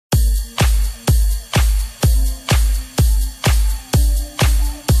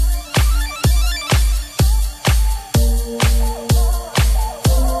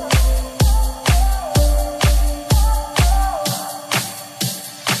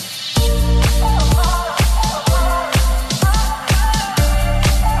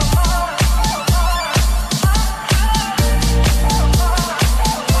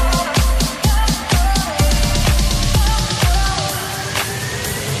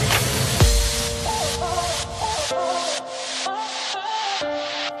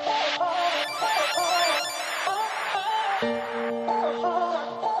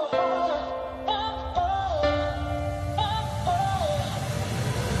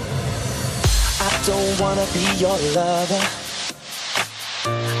don't wanna be your lover.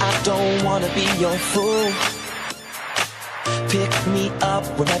 I don't wanna be your fool. Pick me up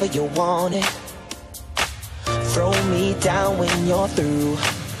whenever you want it. Throw me down when you're through.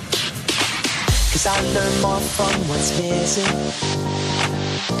 'Cause I learn more from what's missing.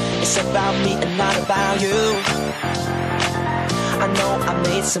 It's about me and not about you. I know I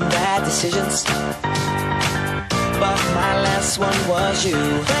made some bad decisions, but my last one was you.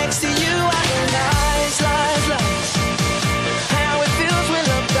 Thanks to you I realize, how it feels when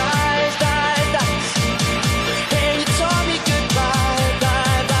love dies. And you taught me goodbye,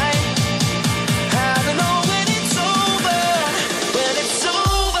 bye. How to know when it's over,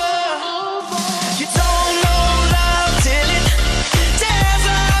 You don't know love till it tears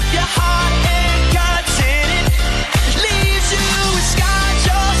up your heart and cuts in it. Leaves you with scars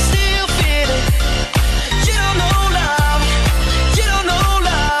you're still feeling. You don't know love, you don't know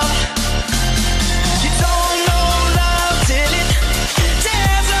love. You don't know love till it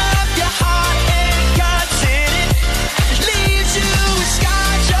tears up your heart and cuts in it. Leaves you with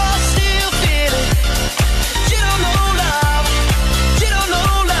scars you're still feeling. You don't know love, you don't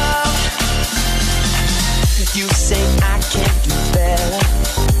know love. You say I can't do better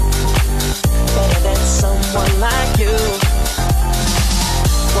than someone like you.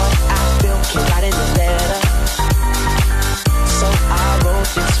 What I feel came right in the letter, so I wrote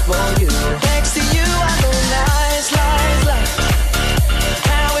this for you.